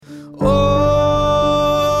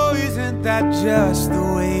that just the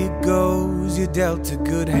way it goes? You dealt a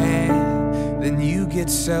good hand, then you get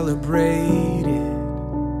celebrated.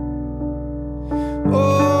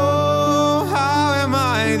 Oh, how am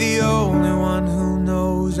I the only one who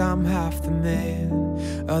knows I'm half the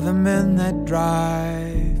man of the men that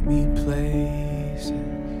drive me places?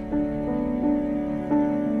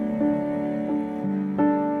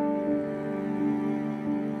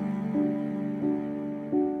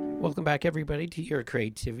 Welcome back, everybody, to Your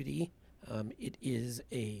Creativity.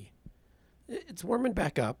 It's warming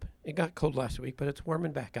back up. It got cold last week, but it's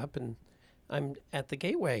warming back up, and I'm at the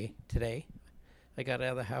Gateway today. I got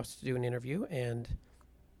out of the house to do an interview, and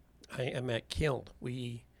I am at Kiln.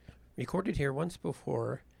 We recorded here once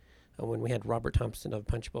before when we had Robert Thompson of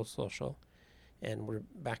Punchbowl Social, and we're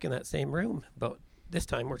back in that same room, but this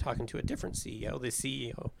time we're talking to a different CEO, the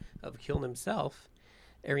CEO of Kiln himself,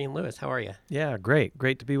 Arian Lewis. How are you? Yeah,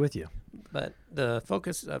 great to be with you. But the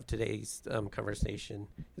focus of today's conversation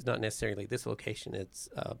is not necessarily this location, it's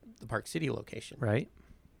the Park City location. Right.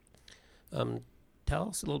 Tell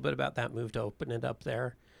us a little bit about that move to open it up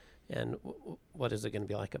there, and what is it going to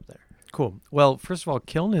be like up there? Cool. Well, first of all,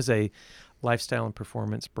 Kiln is a lifestyle and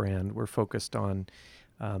performance brand. We're focused on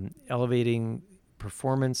elevating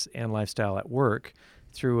performance and lifestyle at work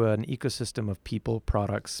through an ecosystem of people,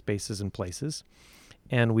 products, spaces, and places.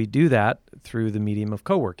 And we do that through the medium of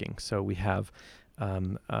co-working. So we have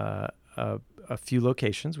a few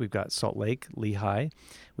locations. We've got Salt Lake, Lehigh.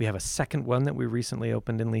 We have a second one that we recently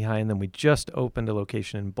opened in Lehigh, and then we just opened a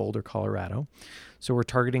location in Boulder, Colorado. So we're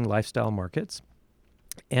targeting lifestyle markets.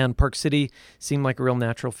 And Park City seemed like a real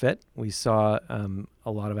natural fit. We saw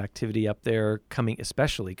a lot of activity up there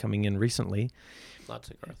especially coming in recently. Lots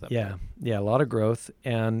of growth up there. Yeah, a lot of growth.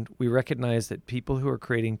 And we recognize that people who are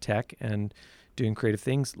creating tech and doing creative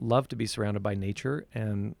things love to be surrounded by nature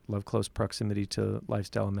and love close proximity to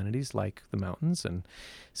lifestyle amenities like the mountains and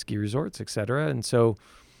ski resorts, et cetera. And so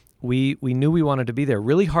we knew we wanted to be there.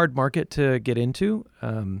 Really hard market to get into.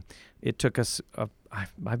 It took us,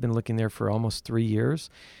 I've been looking there for almost 3 years.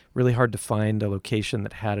 Really hard to find a location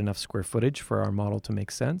that had enough square footage for our model to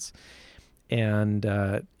make sense. And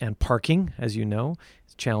parking, as you know,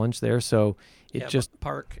 is a challenge there. So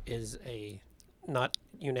Park is not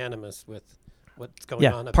unanimous with what's going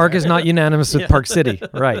on up Park there. is not unanimous with Park City.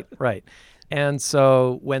 Right. And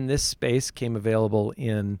so when this space came available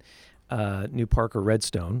in New Park or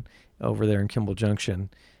Redstone over there in Kimball Junction,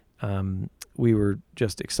 we were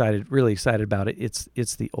just really excited about it.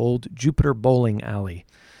 It's the old Jupiter Bowling Alley.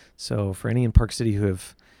 So for any in Park City who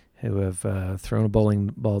have thrown a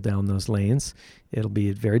bowling ball down those lanes, it'll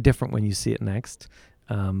be very different when you see it next.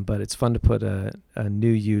 But it's fun to put a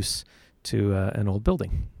new use to an old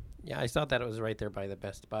building. Yeah, I saw that it was right there by the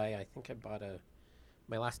Best Buy. I think I bought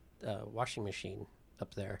my last washing machine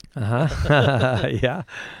up there. Yeah.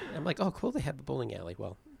 I'm like, oh, cool, they have a bowling alley.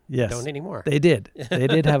 Well, yes, don't anymore. They did. They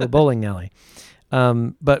did have a bowling alley.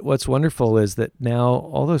 But what's wonderful is that now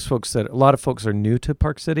a lot of folks are new to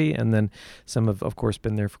Park City, and then some have, of course,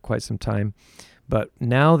 been there for quite some time. But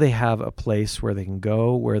now they have a place where they can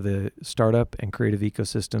go, where the startup and creative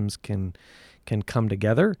ecosystems can come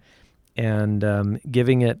together, and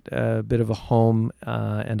giving it a bit of a home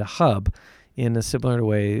and a hub in a similar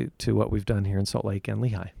way to what we've done here in Salt Lake and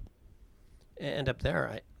Lehigh. And up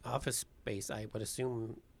there, office space, I would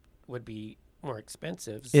assume, would be more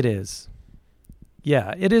expensive. It is.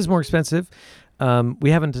 Yeah, it is more expensive.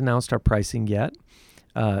 We haven't announced our pricing yet.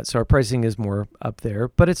 So our pricing is more up there,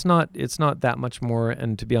 but it's not that much more.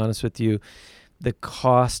 And to be honest with you, the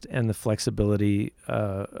cost and the flexibility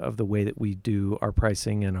of the way that we do our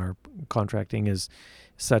pricing and our contracting is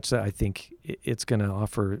such that I think it's going to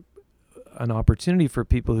offer an opportunity for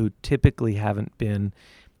people who typically haven't been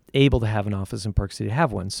able to have an office in Park City to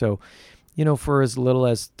have one. So, for as little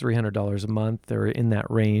as $300 a month or in that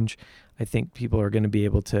range, I think people are going to be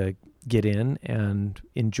able to get in and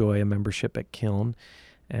enjoy a membership at Kiln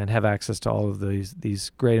and have access to all of these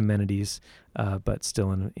great amenities, but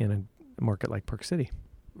still in a market like Park City.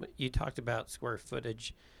 You talked about square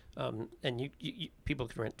footage, and you people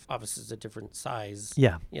can rent offices at different size.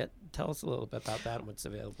 Yeah. Tell us a little bit about that and what's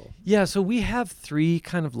available. Yeah, so we have 3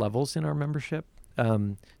 kind of levels in our membership.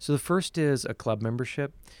 So the first is a club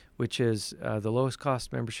membership, which is the lowest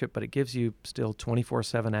cost membership, but it gives you still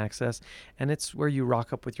 24/7 access. And it's where you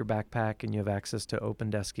rock up with your backpack and you have access to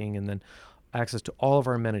open desking and then access to all of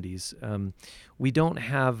our amenities. We don't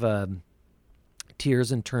have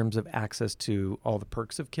tiers in terms of access to all the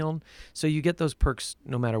perks of Kiln. So you get those perks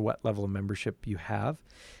no matter what level of membership you have.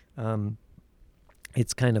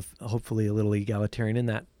 It's kind of hopefully a little egalitarian in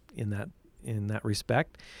that in that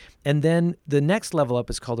respect. And then the next level up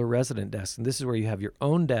is called a resident desk. And this is where you have your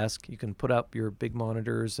own desk. You can put up your big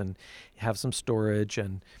monitors and have some storage,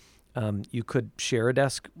 and you could share a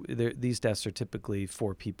desk. These desks are typically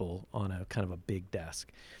 4 people on a kind of a big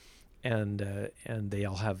desk. And they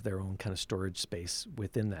all have their own kind of storage space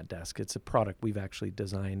within that desk. It's a product we've actually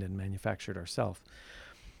designed and manufactured ourselves.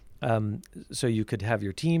 So you could have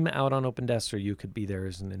your team out on open desks, or you could be there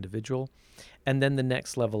as an individual. And then the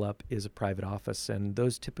next level up is a private office, and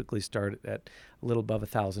those typically start at a little above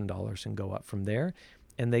 $1,000 and go up from there.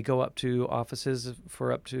 And they go up to offices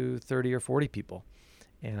for up to 30 or 40 people.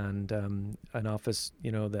 And an office,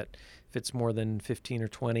 that fits more than 15 or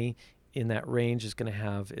 20 in that range is going to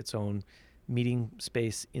have its own meeting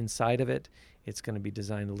space inside of it. It's going to be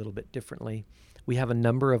designed a little bit differently. We have a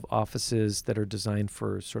number of offices that are designed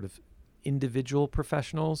for sort of individual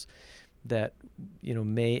professionals that,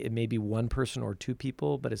 it may be one person or 2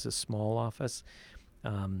 people, but it's a small office.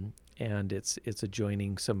 And it's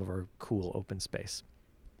adjoining some of our cool open space.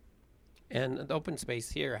 And the open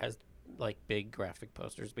space here has like big graphic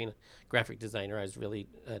posters. Being a graphic designer, I was really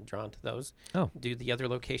drawn to those. Oh. Do the other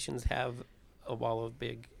locations have a wall of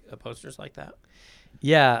big posters like that?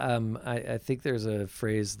 Yeah, I think there's a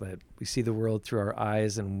phrase that we see the world through our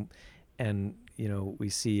eyes, and we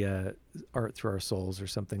see art through our souls, or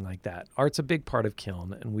something like that. Art's a big part of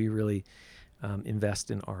Kiln, and we really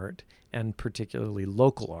invest in art, and particularly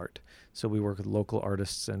local art. So we work with local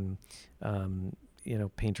artists and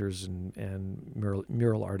painters and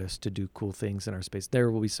mural artists to do cool things in our space.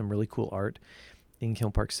 There will be some really cool art in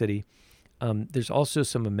Kiln Park City. There's also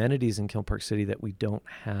some amenities in Kiln Park City that we don't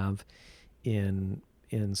have in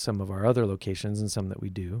some of our other locations, and some that we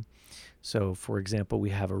do. So, for example, we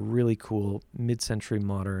have a really cool mid-century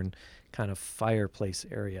modern kind of fireplace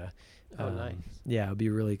area. Oh, nice. Yeah, it'll be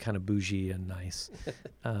really kind of bougie and nice.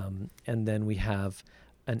 And then we have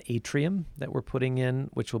an atrium that we're putting in,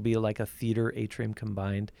 which will be like a theater atrium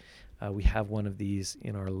combined. We have one of these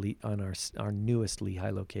in our newest Lehigh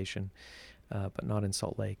location, but not in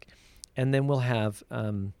Salt Lake. And then we'll have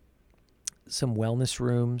some wellness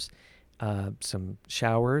rooms, some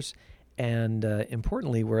showers, and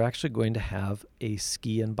importantly, we're actually going to have a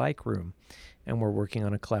ski and bike room. And we're working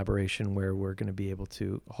on a collaboration where we're going to be able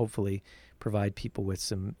to hopefully provide people with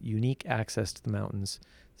some unique access to the mountains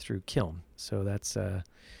through Kiln. So that's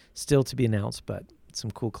still to be announced, but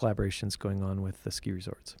some cool collaborations going on with the ski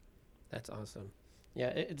resorts. That's awesome. Yeah,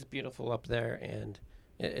 it's beautiful up there, and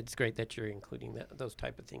it's great that you're including those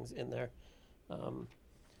type of things in there.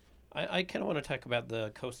 I kind of want to talk about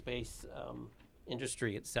the CoSpace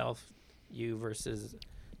industry itself, you versus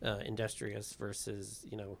Industrious versus,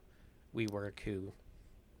 WeWork, who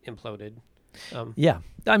imploded. Yeah,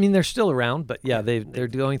 I mean, they're still around, but yeah, they're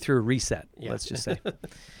going through a reset, let's just say.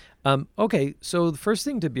 Okay, so the first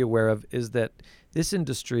thing to be aware of is that this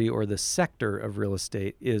industry, or the sector of real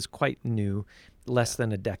estate, is quite new, less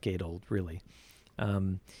than a decade old, really.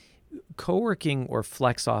 Co-working or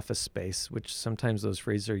flex office space, which sometimes those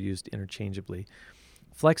phrases are used interchangeably.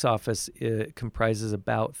 Flex office comprises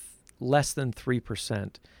about less than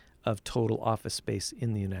 3% of total office space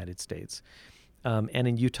in the United States. And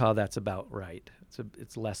in Utah, that's about right.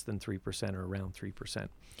 It's less than 3% or around 3%.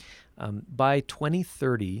 By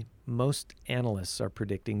 2030, most analysts are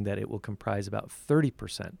predicting that it will comprise about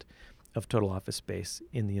 30% of total office space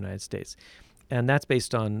in the United States. And that's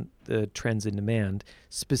based on the trends in demand,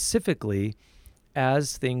 specifically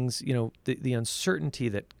as things, the uncertainty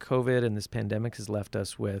that COVID and this pandemic has left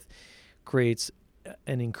us with creates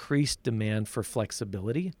an increased demand for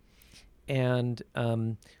flexibility. And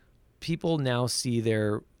people now see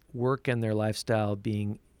their work and their lifestyle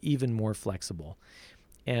being even more flexible.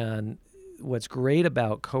 And what's great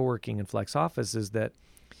about co-working and flex office is that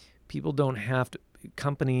people don't have to,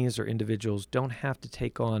 companies or individuals don't have to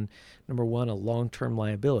take on, number one, a long-term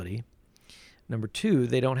liability. Number two,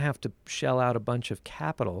 they don't have to shell out a bunch of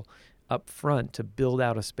capital up front to build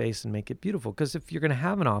out a space and make it beautiful. Because if you're going to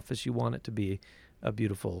have an office, you want it to be a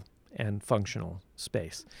beautiful and functional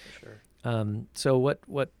space. Sure. So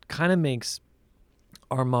what kind of makes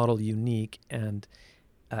our model unique and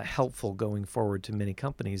helpful going forward to many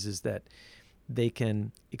companies is that they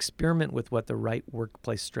can experiment with what the right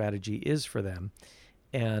workplace strategy is for them,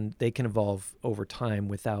 and they can evolve over time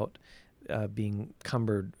without being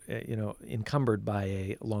encumbered by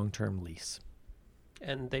a long-term lease.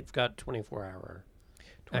 And they've got 24-hour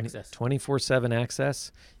access. 24/7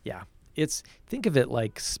 access. Yeah. Think of it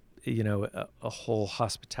like, a whole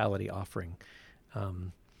hospitality offering,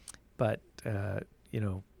 but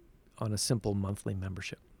on a simple monthly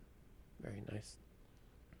membership. Very nice.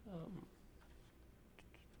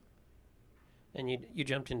 And you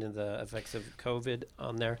jumped into the effects of COVID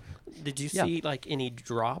on there. Did you Yeah. see like any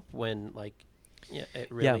drop when it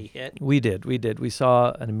really hit? We did. We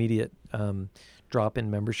saw an immediate drop in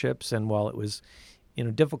memberships, and while it was,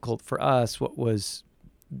 difficult for us, what was,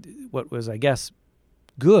 I guess,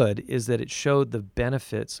 good is that it showed the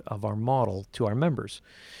benefits of our model to our members.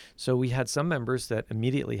 So we had some members that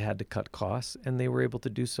immediately had to cut costs, and they were able to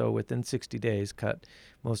do so within 60 days, cut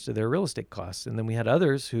most of their real estate costs. And then we had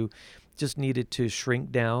others who just needed to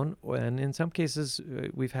shrink down. And in some cases,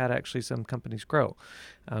 we've had actually some companies grow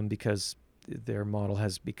because their model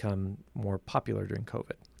has become more popular during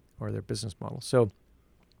COVID, or their business model. So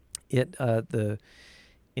the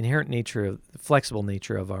inherent nature, the flexible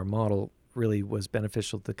nature of our model really was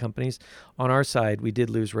beneficial to the companies. On our side, we did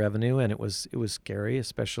lose revenue, and it was scary,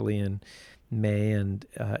 especially in May and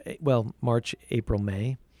March, April,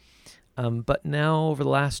 May. But now over the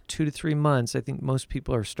last 2 to 3 months, I think most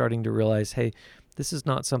people are starting to realize, hey, this is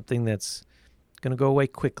not something that's going to go away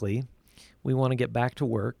quickly. We want to get back to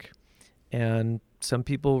work. And some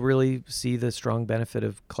people really see the strong benefit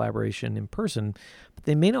of collaboration in person, but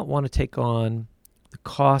they may not want to take on the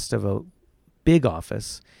cost of a big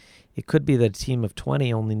office. It could be that a team of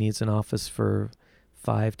 20 only needs an office for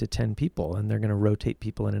 5 to 10 people, and they're going to rotate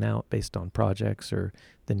people in and out based on projects or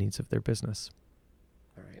the needs of their business.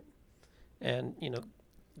 All right. And,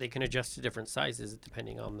 they can adjust to different sizes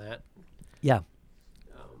depending on that. Yeah.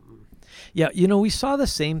 Yeah, we saw the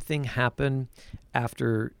same thing happen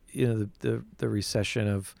after, the recession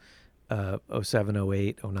of 07,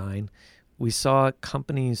 08, 09. We saw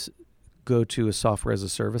companies go to a software as a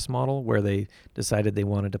service model where they decided they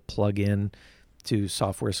wanted to plug in to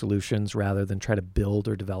software solutions rather than try to build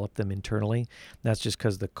or develop them internally. That's just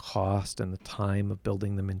because the cost and the time of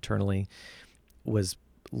building them internally was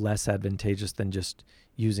less advantageous than just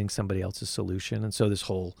using somebody else's solution. And so this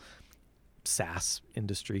whole SaaS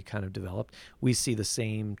industry kind of developed. We see the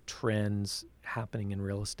same trends happening in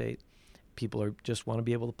real estate. People just want to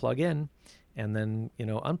be able to plug in and then,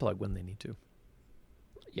 unplug when they need to.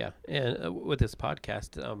 Yeah, and with this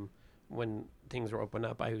podcast, when things were open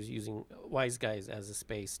up, I was using Wise Guys as a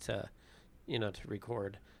space to, to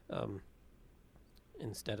record,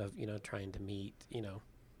 instead of trying to meet,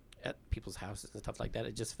 at people's houses and stuff like that.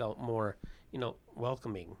 It just felt more,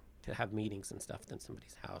 welcoming to have meetings and stuff than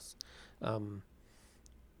somebody's house.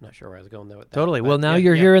 Not sure where I was going there with that. Totally. Well, now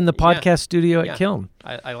you're here in the podcast studio at Kiln.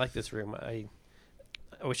 I like this room. I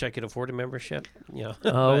wish I could afford a membership.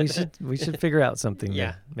 Oh, we should figure out something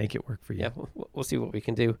to make it work for you. Yeah, we'll see what we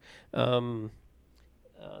can do.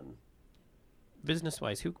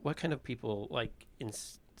 Business-wise, what kind of people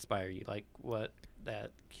inspire you? Like what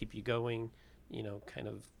that keep you going? Kind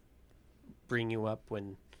of bring you up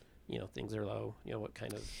when things are low. What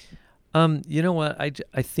kind of? You know what?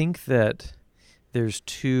 I think that there's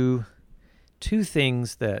two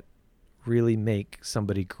things that really make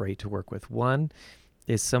somebody great to work with. One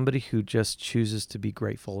is somebody who just chooses to be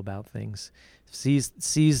grateful about things, sees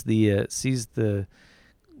the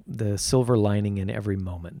silver lining in every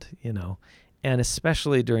moment, and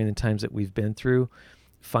especially during the times that we've been through,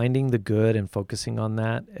 finding the good and focusing on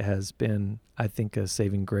that has been, I think, a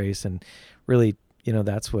saving grace. And really,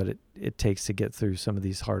 that's what it takes to get through some of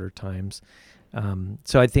these harder times.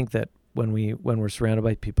 So I think that when we're surrounded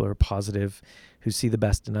by people who are positive, who see the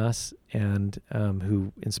best in us, and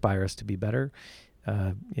who inspire us to be better,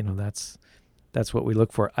 that's what we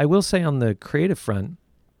look for. I will say on the creative front,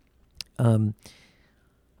 I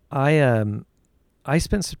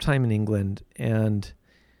spent some time in England, and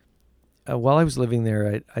while I was living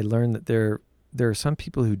there, I learned that there are some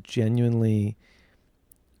people who genuinely,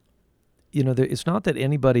 it's not that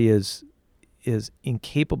anybody is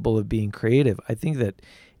incapable of being creative. I think that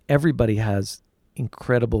everybody has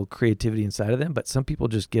incredible creativity inside of them, but some people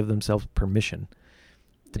just give themselves permission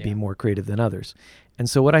to be more creative than others. And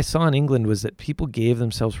so what I saw in England was that people gave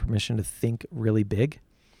themselves permission to think really big.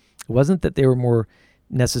 It wasn't that they were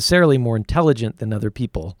necessarily more intelligent than other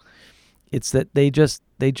people. It's that they just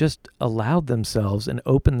allowed themselves and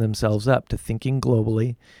opened themselves up to thinking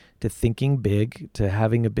globally, to thinking big, to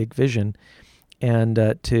having a big vision, and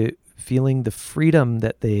to feeling the freedom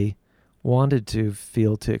that they wanted to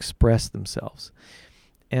feel to express themselves.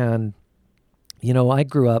 And, I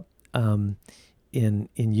grew up in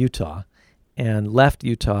Utah, and left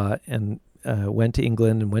Utah and went to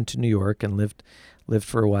England and went to New York and lived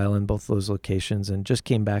for a while in both those locations, and just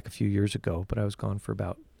came back a few years ago, but I was gone for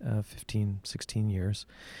about 15, 16 years.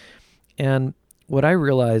 And what I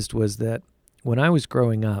realized was that when I was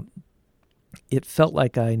growing up, it felt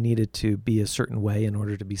like I needed to be a certain way in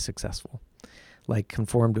order to be successful, like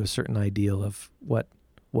conform to a certain ideal of what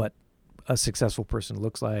a successful person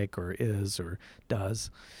looks like or is or does.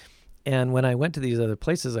 And when I went to these other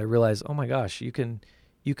places, I realized, oh my gosh, you can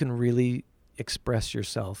really express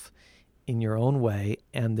yourself in your own way,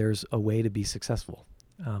 and there's a way to be successful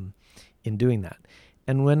in doing that.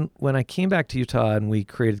 And when I came back to Utah and we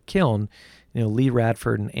created Kiln, Lee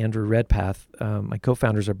Radford and Andrew Redpath, my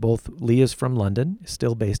co-founders are both, Lee is from London,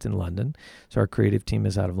 still based in London. So our creative team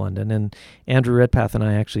is out of London. And Andrew Redpath and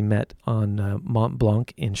I actually met on Mont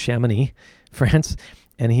Blanc in Chamonix, France.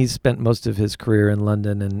 And he's spent most of his career in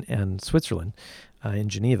London and Switzerland, in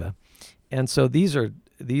Geneva. And so these are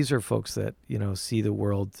folks that, see the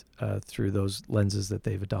world through those lenses that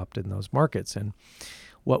they've adopted in those markets. And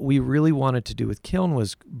what we really wanted to do with Kiln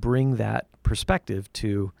was bring that perspective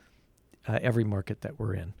to every market that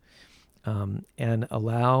we're in, and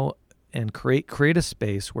allow and create a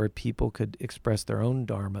space where people could express their own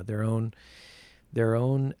dharma, their own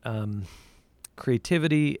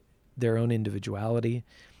creativity, their own individuality,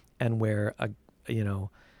 and where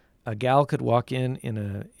a gal could walk in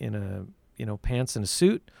a pants and a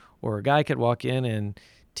suit, or a guy could walk in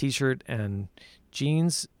t-shirt and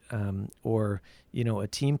jeans, or a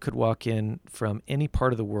team could walk in from any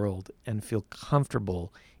part of the world and feel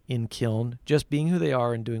comfortable in Kiln, just being who they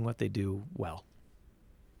are and doing what they do well.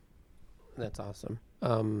 That's awesome.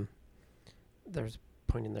 There's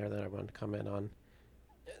a point in there that I wanted to comment on.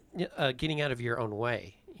 Getting out of your own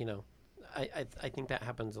way. I think that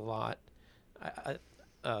happens a lot,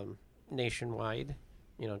 nationwide.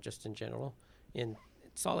 Just in general. And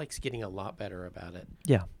Salt Lake's getting a lot better about it.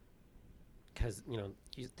 Yeah. Because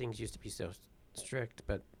things used to be so strict,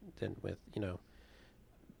 but then with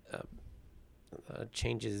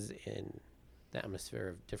changes in the atmosphere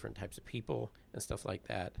of different types of people and stuff like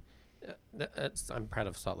that. I'm proud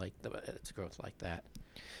of Salt Lake, its growth like that.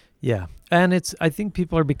 Yeah, and I think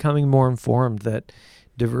people are becoming more informed that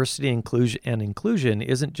diversity, inclusion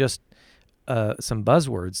isn't just some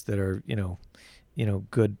buzzwords that are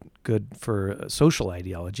good for social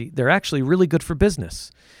ideology. They're actually really good for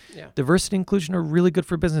business. Yeah, diversity and inclusion are really good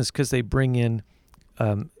for business because they bring in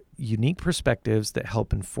unique perspectives that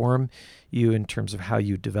help inform you in terms of how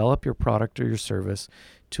you develop your product or your service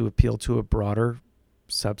to appeal to a broader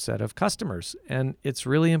subset of customers. And it's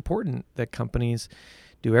really important that companies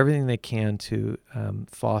do everything they can to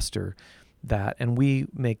foster that. And we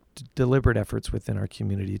make deliberate efforts within our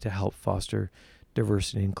community to help foster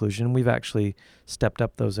diversity and inclusion. We've actually stepped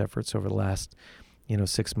up those efforts over the last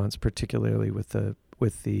 6 months, particularly with the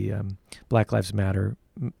Black Lives Matter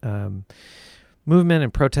movement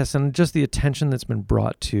and protests, and just the attention that's been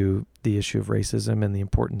brought to the issue of racism and the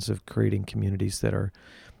importance of creating communities that are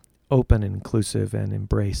open and inclusive and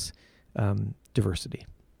embrace diversity.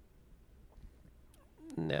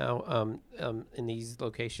 Now, in these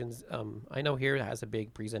locations, I know here it has a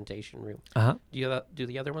big presentation room. Uh-huh. Do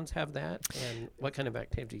the other ones have that? And what kind of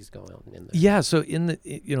activities go on in there? Yeah, so in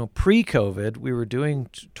the pre-COVID, we were doing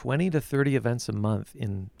 20 to 30 events a month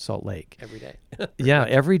in Salt Lake. Every day. Yeah,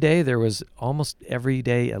 every day. There was almost every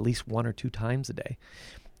day, at least 1 or 2 times a day.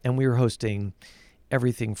 And we were hosting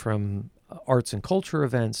everything from arts and culture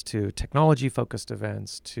events to technology-focused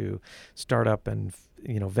events to startup and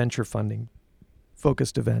venture funding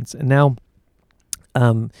focused events. And now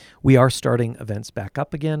we are starting events back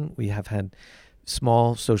up again. We have had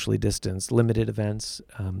small, socially distanced, limited events.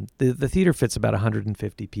 The theater fits about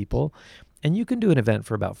 150 people, and you can do an event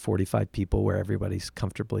for about 45 people where everybody's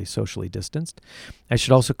comfortably socially distanced. I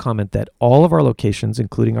should also comment that all of our locations,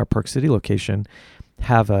 including our Park City location,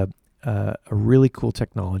 have a really cool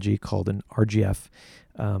technology called an RGF.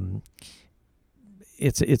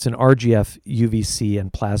 It's an RGF UVC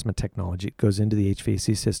and plasma technology. It goes into the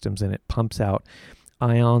HVAC systems and it pumps out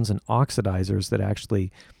ions and oxidizers that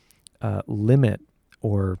actually limit,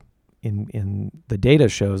 or in the data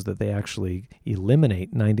shows that they actually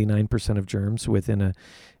eliminate 99% of germs within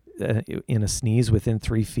in a sneeze within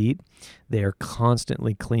 3 feet. They are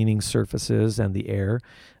constantly cleaning surfaces and the air.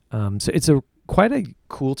 So it's quite a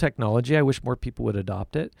cool technology. I wish more people would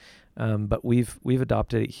adopt it, but we've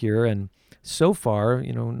adopted it here, and so far,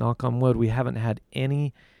 knock on wood, we haven't had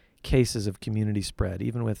any cases of community spread.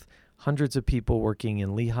 Even with hundreds of people working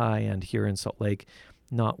in Lehigh and here in Salt Lake,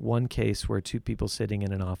 not one case where 2 people sitting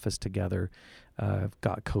in an office together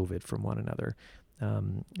got COVID from one another.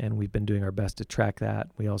 And we've been doing our best to track that.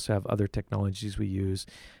 We also have other technologies we use.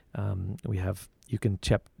 You can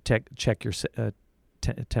check your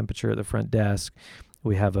temperature at the front desk.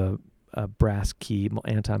 We have a brass key,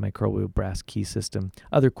 antimicrobial brass key system,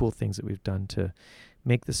 other cool things that we've done to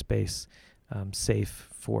make the space safe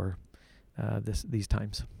for these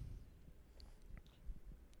times.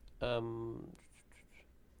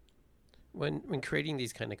 When creating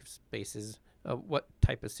these kind of spaces, what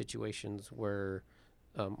type of situations were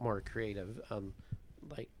more creative?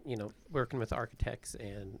 Like, working with architects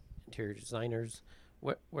and interior designers.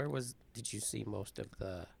 Where did you see most of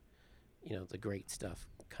the great stuff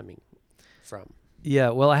coming from? Yeah,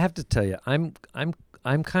 well, I have to tell you, I'm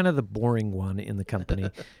kind of the boring one in the company.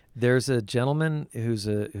 There's a gentleman who's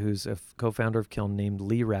a co-founder of Kiln named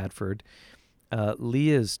Lee Radford.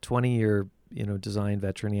 Lee is 20-year design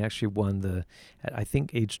veteran. He actually won at I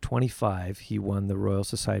think age 25, he won the Royal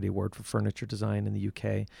Society Award for Furniture Design in the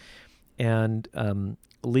UK. And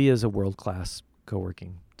Lee is a world-class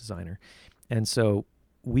co-working designer. And so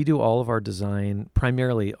we do all of our design,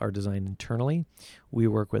 primarily our design internally. We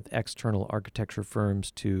work with external architecture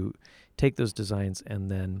firms to take those designs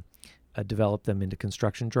and then develop them into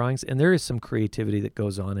construction drawings. And there is some creativity that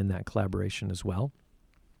goes on in that collaboration as well.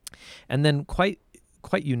 And then quite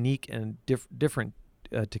unique and different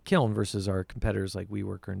to Kiln versus our competitors like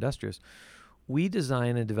WeWork or Industrious, we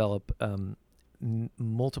design and develop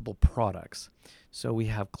multiple products. So we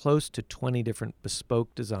have close to 20 different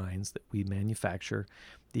bespoke designs that we manufacture.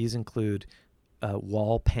 These include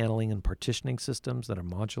wall paneling and partitioning systems that are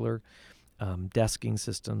modular, desking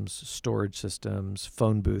systems, storage systems,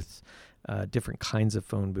 phone booths, different kinds of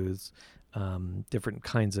phone booths, different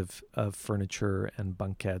kinds of furniture and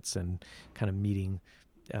bunkettes and kind of meeting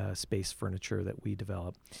space furniture that we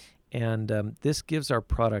develop. And this gives our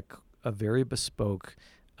product a very bespoke,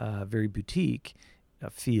 very boutique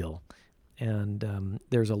feel. And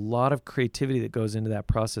there's a lot of creativity that goes into that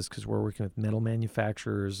process because we're working with metal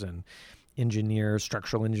manufacturers and engineers,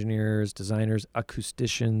 structural engineers, designers,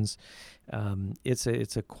 acousticians.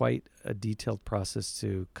 It's a quite a detailed process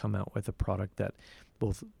to come out with a product that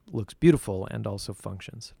both looks beautiful and also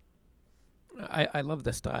functions. I love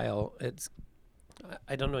the style.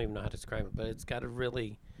 I don't even know how to describe it, but it's got a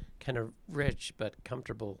really kind of rich but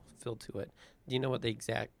comfortable feel to it. Do you know what the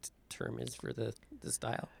exact term is for the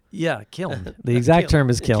style? Yeah, kiln. The exact term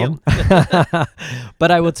is kiln.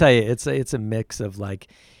 But I will tell you, it's a mix of like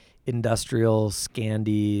industrial,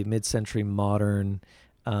 Scandi, mid-century modern,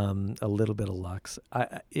 a little bit of luxe.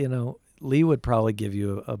 Lee would probably give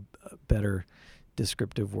you a better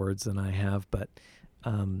descriptive words than I have, but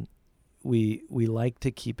we like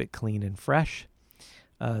to keep it clean and fresh.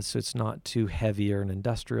 So it's not too heavy or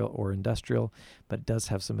industrial, but it does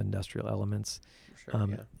have some industrial elements. Sure,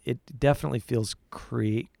 yeah. It definitely feels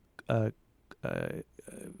I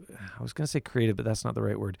was going to say creative, but that's not the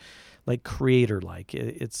right word. Like creator-like.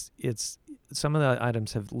 It's some of the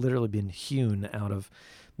items have literally been hewn out of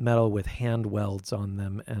metal with hand welds on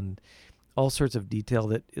them and all sorts of detail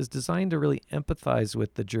that is designed to really empathize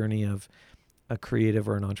with the journey of a creative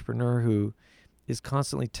or an entrepreneur who is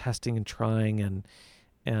constantly testing and trying and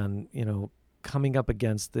coming up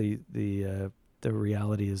against the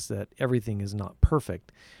reality is that everything is not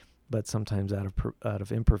perfect, but sometimes out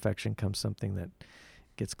of imperfection comes something that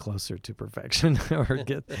gets closer to perfection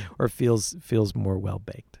or feels more well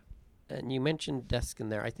baked. And you mentioned desk in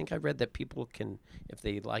there. I think I read that people can, if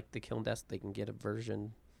they like the Kiln desk, they can get a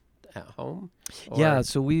version at home. Yeah,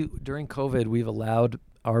 so during COVID, we've allowed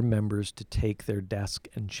our members to take their desk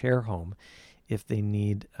and chair home if they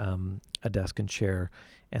need a desk and chair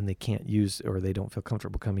and they can't use or they don't feel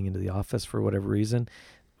comfortable coming into the office for whatever reason.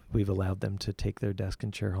 We've allowed them to take their desk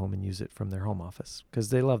and chair home and use it from their home office because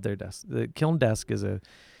they love their desk. The Kiln desk is a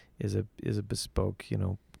bespoke,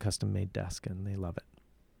 custom-made desk, and they love it.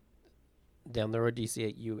 Down the road, do you see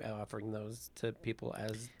you offering those to people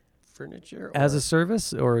as furniture? As a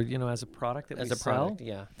service or, as a product that we sell? As a product,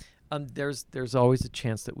 yeah. There's always a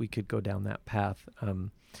chance that we could go down that path.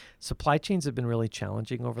 Supply chains have been really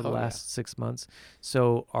challenging over the last 6 months.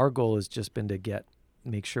 So our goal has just been to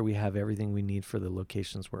make sure we have everything we need for the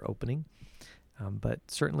locations we're opening. But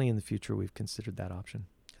certainly in the future, we've considered that option.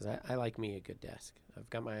 Because I like me a good desk. I've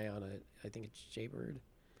got my eye on I think it's Jaybird.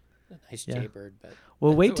 A nice Jaybird. But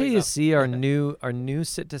well, wait till you see our new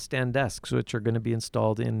sit-to-stand desks, which are going to be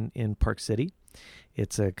installed in Park City.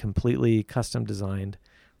 It's a completely custom designed,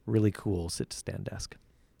 really cool sit-to-stand desk.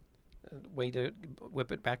 Way to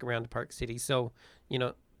whip it back around to Park City. So,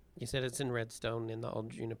 you said it's in Redstone in the old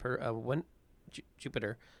Juniper.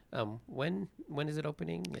 Jupiter. When is it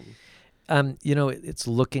opening? And it's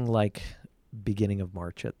looking like beginning of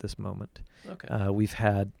March at this moment. Okay. We've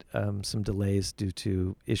had some delays due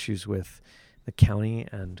to issues with the county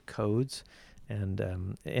and codes,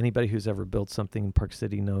 and anybody who's ever built something in Park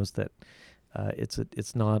City knows that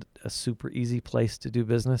it's not a super easy place to do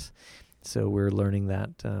business. So we're learning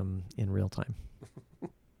that in real time.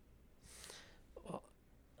 Well,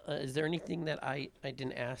 Is there anything that I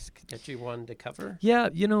didn't ask that you wanted to cover? Yeah,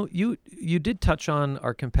 you did touch on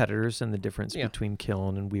our competitors and the difference Yeah. between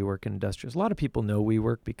Kiln and WeWork and Industrious. A lot of people know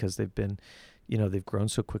WeWork because they've been, they've grown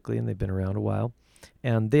so quickly and they've been around a while,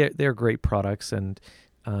 and they're great products. And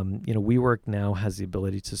WeWork now has the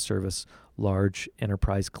ability to service large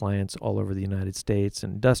enterprise clients all over the United States,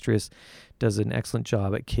 and Industrious does an excellent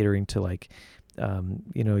job at catering to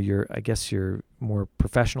your more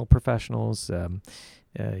professionals.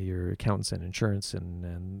 Your accountants and insurance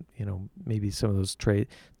and maybe some of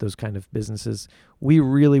those kind of businesses. We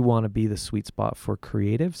really want to be the sweet spot for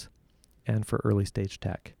creatives and for early stage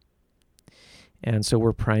tech. And so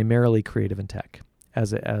we're primarily creative and tech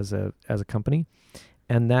as a company,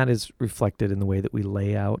 and that is reflected in the way that we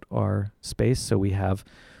lay out our space. So we have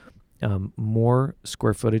more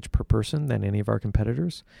square footage per person than any of our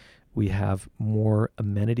competitors. We have more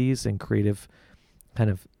amenities and creative kind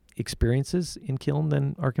of experiences in Kiln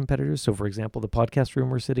than our competitors. So for example, the podcast room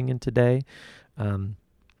we're sitting in today,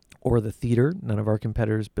 or the theater, none of our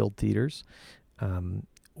competitors build theaters,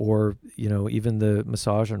 or even the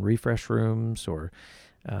massage and refresh rooms, or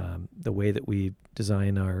the way that we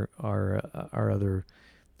design our other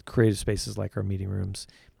creative spaces like our meeting rooms.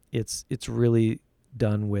 It's really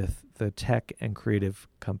done with the tech and creative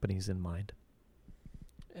companies in mind.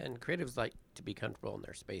 And creatives like to be comfortable in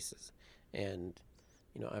their spaces, and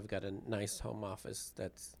I've got a nice home office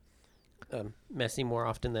that's messy more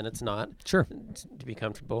often than it's not. Sure. To be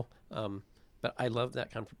comfortable. But I love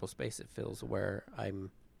that comfortable space. It feels where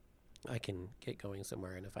I can get going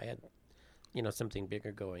somewhere. And if I had, something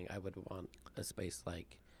bigger going, I would want a space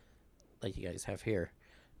like you guys have here.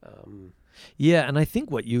 Yeah, and I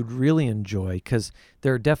think what you'd really enjoy, because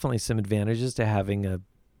there are definitely some advantages to having a,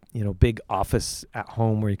 big office at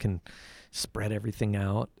home where you can spread everything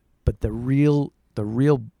out. But the real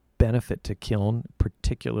benefit to Kiln,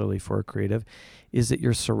 particularly for a creative, is that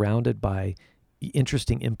you're surrounded by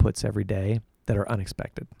interesting inputs every day that are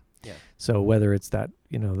unexpected. Yeah. So whether it's that,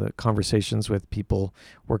 the conversations with people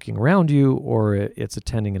working around you, or it's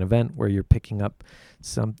attending an event where you're picking up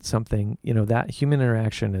something, that human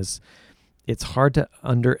interaction it's hard to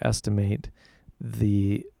underestimate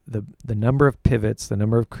the number of pivots, the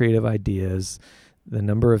number of creative ideas, the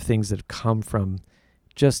number of things that have come from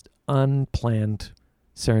just unplanned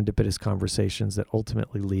serendipitous conversations that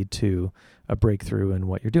ultimately lead to a breakthrough in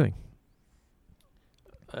what you're doing.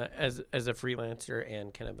 As a freelancer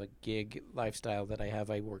and kind of a gig lifestyle that I have,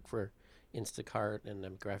 I work for Instacart and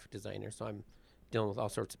I'm a graphic designer, so I'm dealing with all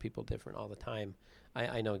sorts of people different all the time.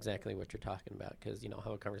 I know exactly what you're talking about, because I'll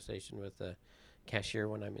have a conversation with the cashier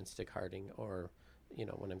when I'm Instacarting, or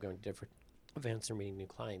when I'm going to different events or meeting new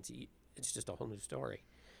clients. It's just a whole new story.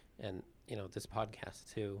 And this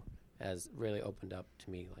podcast too has really opened up to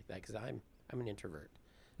me like that, because I'm an introvert.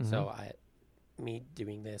 Mm-hmm. So me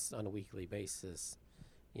doing this on a weekly basis,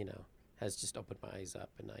 has just opened my eyes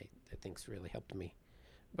up, and I think's really helped me.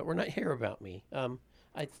 But we're not here about me.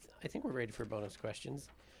 I think we're ready for bonus questions.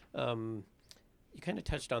 You kind of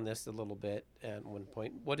touched on this a little bit at one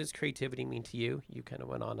point. What does creativity mean to you? You kind of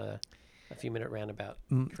went on a few-minute rant about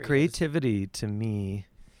creativity. To me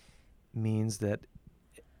means that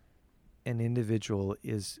an individual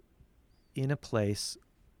is in a place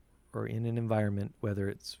or in an environment, whether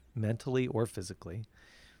it's mentally or physically,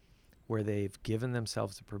 where they've given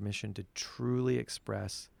themselves the permission to truly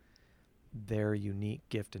express their unique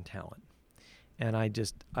gift and talent. And I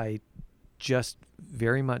just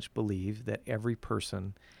very much believe that every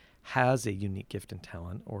person has a unique gift and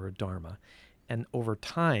talent, or a dharma. And over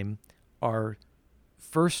time, our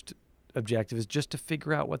first objective is just to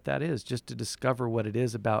figure out what that is, just to discover what it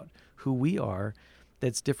is about who we are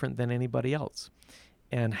that's different than anybody else,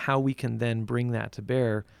 and how we can then bring that to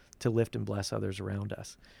bear to lift and bless others around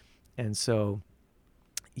us. And so,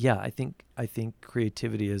 yeah, I think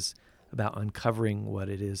creativity is about uncovering what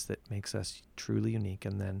it is that makes us truly unique,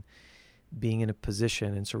 and then being in a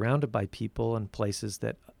position and surrounded by people and places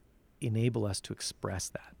that enable us to express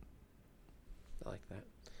that. I like that.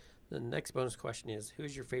 The next bonus question is,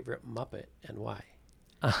 who's your favorite Muppet and why?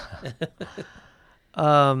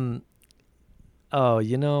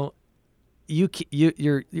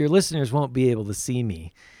 Your listeners won't be able to see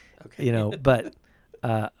me, okay. But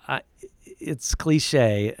it's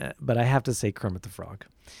cliche, but I have to say Kermit the Frog,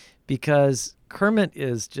 because Kermit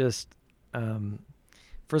is just,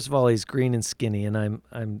 first of all, he's green and skinny,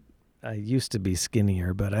 and I used to be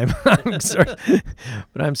skinnier, but I'm sort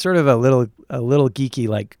of a little geeky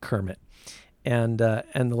like Kermit, and the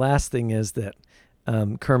last thing is that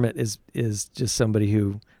Kermit is just somebody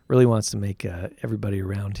who really wants to make everybody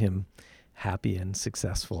around him happy and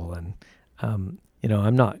successful, and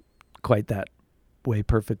I'm not quite that way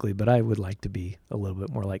perfectly, but I would like to be a little bit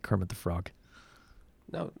more like Kermit the Frog.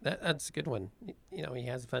 No, that's a good one. He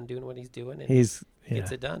has fun doing what he's doing, and He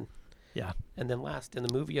gets it done. Yeah. And then last, in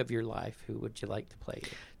the movie of your life, who would you like to play?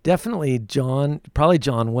 Definitely probably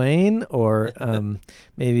John Wayne, or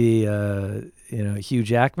maybe Hugh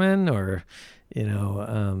Jackman, or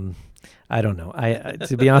I don't know.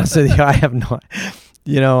 To be honest with you, I have no.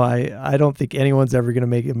 I don't think anyone's ever going to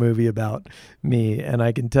make a movie about me, and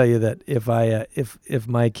I can tell you that if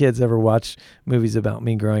my kids ever watch movies about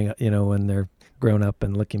me growing up, when they're grown up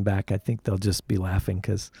and looking back, I think they'll just be laughing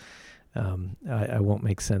because I won't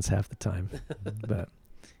make sense half the time. But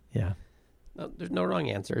yeah. No, there's no wrong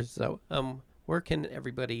answers. So where can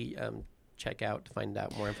everybody check out to find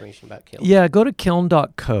out more information about Kiln? Yeah, go to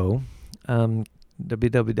kiln.co,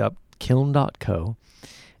 www.kiln.co.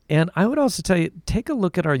 And I would also tell you, take a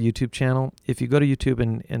look at our YouTube channel. If you go to YouTube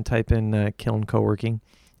and type in Kiln Co-working,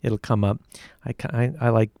 it'll come up. I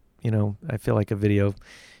like, I feel like a video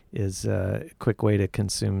is a quick way to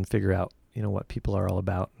consume and figure out, what people are all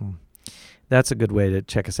about. And that's a good way to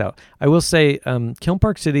check us out. I will say Kiln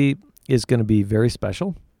Park City is going to be very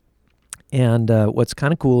special. And what's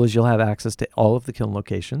kind of cool is you'll have access to all of the Kiln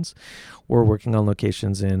locations. We're working on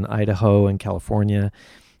locations in Idaho and California,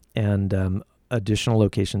 and additional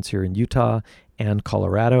locations here in Utah and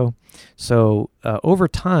Colorado. So over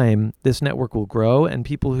time, this network will grow, and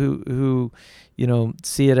people who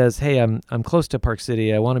see it as, hey, I'm close to Park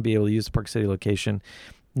City, I want to be able to use the Park City location,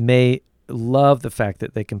 may love the fact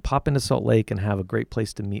that they can pop into Salt Lake and have a great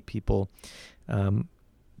place to meet people,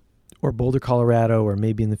 or Boulder, Colorado, or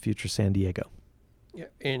maybe in the future San Diego. Yeah,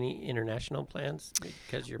 any international plans?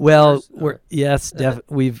 Because you're we've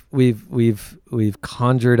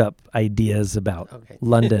conjured up ideas about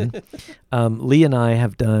London. Lee and I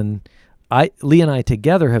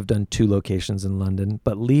together have done 2 locations in London,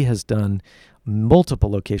 but Lee has done multiple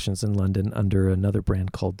locations in London under another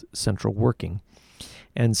brand called Central Working.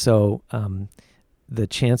 And so the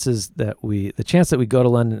chance that we go to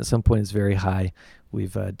London at some point is very high.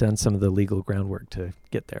 We've done some of the legal groundwork to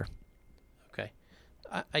get there. Okay.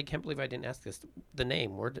 I can't believe I didn't ask this. The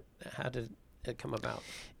name, how did it come about?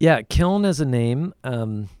 Yeah, Kiln as a name.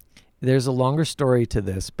 There's a longer story to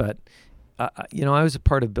this, but I was a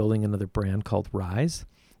part of building another brand called Rise,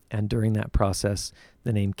 and during that process,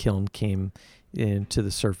 the name Kiln came into the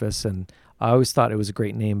surface, and I always thought it was a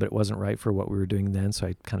great name, but it wasn't right for what we were doing then, so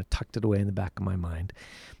I kind of tucked it away in the back of my mind.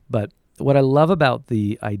 But what I love about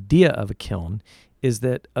the idea of a kiln is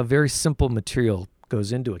that a very simple material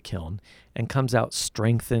goes into a kiln and comes out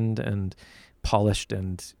strengthened and polished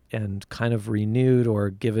and kind of renewed or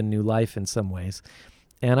given new life in some ways.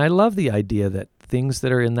 And I love the idea that things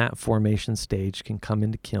that are in that formation stage can come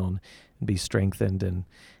into kiln and be strengthened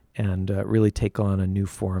and really take on a new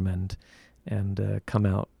form and come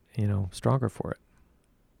out, stronger for it.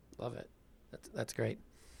 Love it. That's great.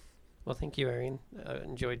 Well, thank you, Arian.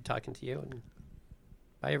 Enjoyed talking to you. And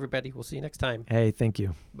bye, everybody. We'll see you next time. Hey, thank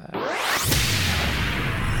you. Bye.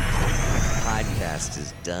 Podcast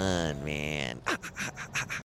is done, man.